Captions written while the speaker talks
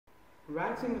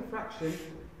Writing a fraction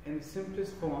in the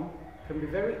simplest form can be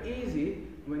very easy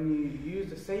when you use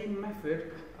the same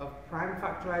method of prime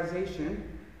factorization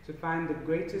to find the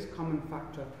greatest common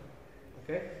factor.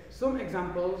 Okay? Some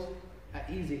examples are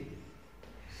easy,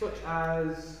 such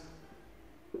as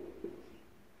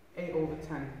 8 over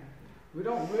 10. We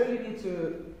don't really need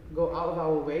to go out of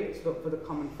our way to look for the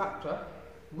common factor.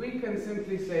 We can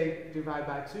simply say divide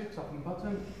by 2, top and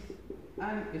bottom,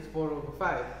 and it's 4 over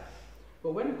 5.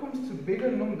 But when it comes to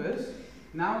bigger numbers,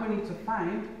 now we need to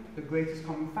find the greatest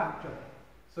common factor.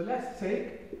 So let's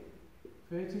take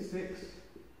 36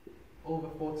 over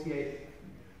 48.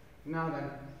 Now then,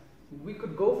 we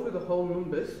could go through the whole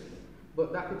numbers,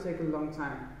 but that could take a long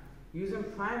time. Using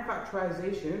prime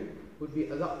factorization would be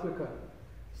a lot quicker.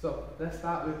 So let's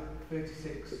start with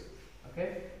 36.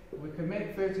 Okay? We can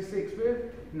make 36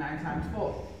 with 9 times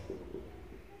 4.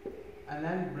 And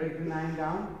then break the 9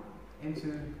 down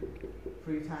into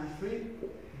 3 times 3,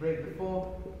 break the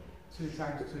 4, 2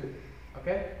 times 2.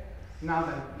 Okay? Now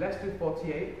then, let's do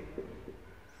 48.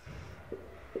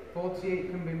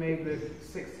 48 can be made with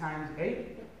 6 times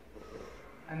 8,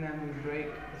 and then we break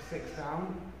the 6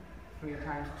 down, 3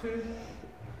 times 2,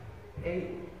 8,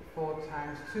 4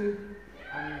 times 2,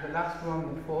 and the last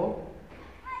one, the 4.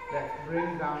 Let's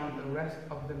bring down the rest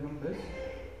of the numbers.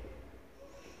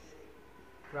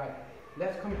 Right,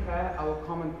 let's compare our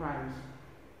common primes.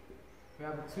 We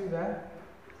have a 2 there,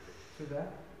 2 there,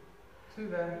 2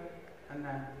 there, and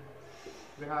then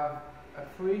we have a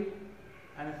 3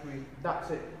 and a 3. That's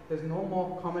it. There's no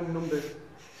more common numbers.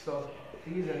 So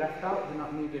these are left out, they're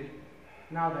not needed.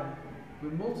 Now then, we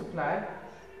multiply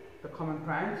the common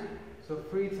primes. So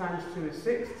 3 times 2 is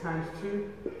 6, times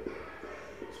 2,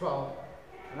 12.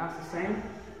 And that's the same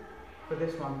for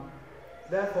this one.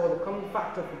 Therefore, the common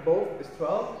factor for both is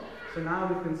 12. So now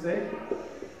we can say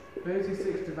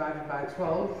 36 divided by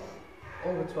 12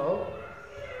 over 12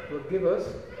 will give us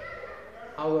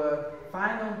our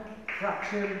final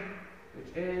fraction,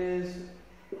 which is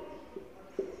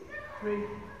 3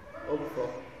 over 4.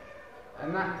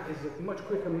 And that is a much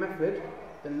quicker method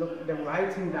than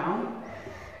writing down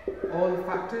all the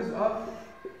factors of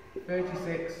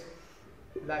 36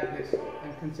 like this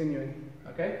and continuing.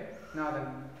 Okay? Now then,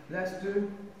 let's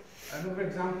do another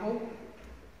example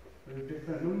with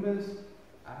different numbers.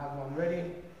 I have one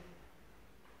ready.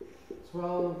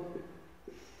 12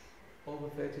 over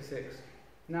 36.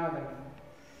 Now then,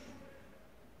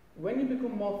 when you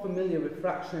become more familiar with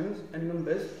fractions and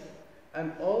numbers,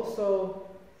 and also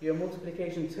your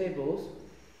multiplication tables,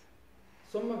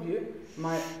 some of you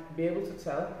might be able to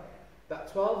tell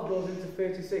that 12 goes into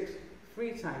 36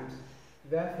 3 times.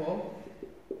 Therefore,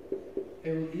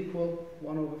 it will equal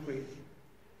 1 over 3.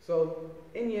 So,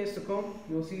 in years to come,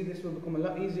 you'll see this will become a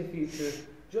lot easier for you to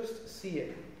just see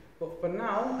it. But for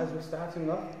now, as we're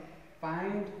starting off,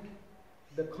 find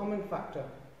the common factor.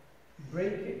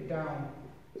 Break it down.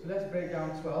 So let's break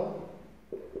down 12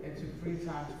 into 3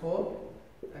 times 4,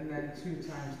 and then 2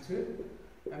 times 2,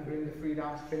 and bring the 3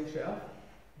 down to finish it off.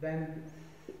 Then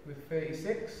with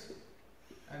 36,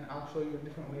 and I'll show you a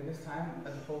different way this time,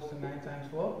 as opposed to 9 times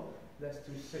 4, let's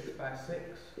do 6 by 6,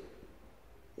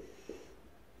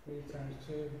 3 times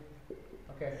 2,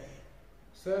 okay.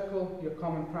 Circle your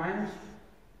common primes,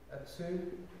 a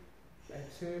 2,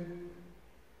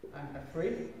 and a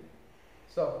 3.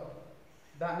 So,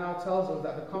 that now tells us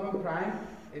that the common prime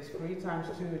is 3 times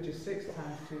 2, which is 6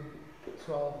 times 2,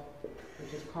 12,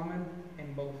 which is common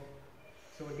in both.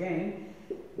 So again,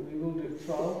 we will do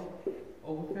 12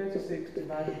 over 36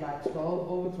 divided by 12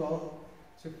 over 12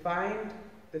 to find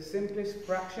the simplest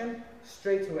fraction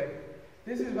straight away.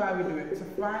 This is why we do it, to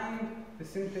find the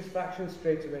simplest fraction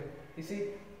straight away. You see,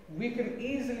 we can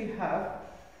easily have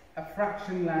a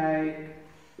fraction like,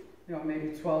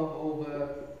 maybe 12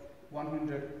 over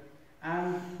 100.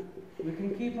 And we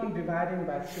can keep on dividing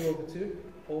by 2 over 2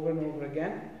 over and over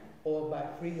again, or by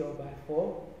 3 or by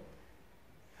 4.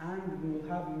 And we will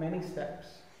have many steps,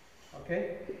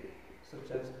 okay?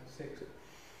 Such as 6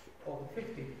 over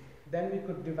 50. Then we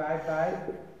could divide by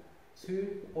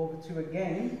 2 over 2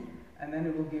 again, and then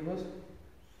it will give us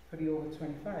 3 over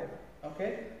 25,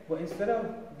 okay? But instead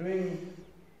of doing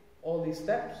all these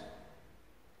steps,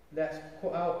 let's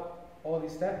cut out all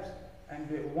these steps and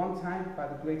do it one time by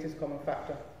the greatest common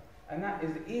factor. And that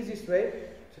is the easiest way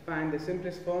to find the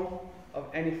simplest form of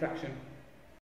any fraction.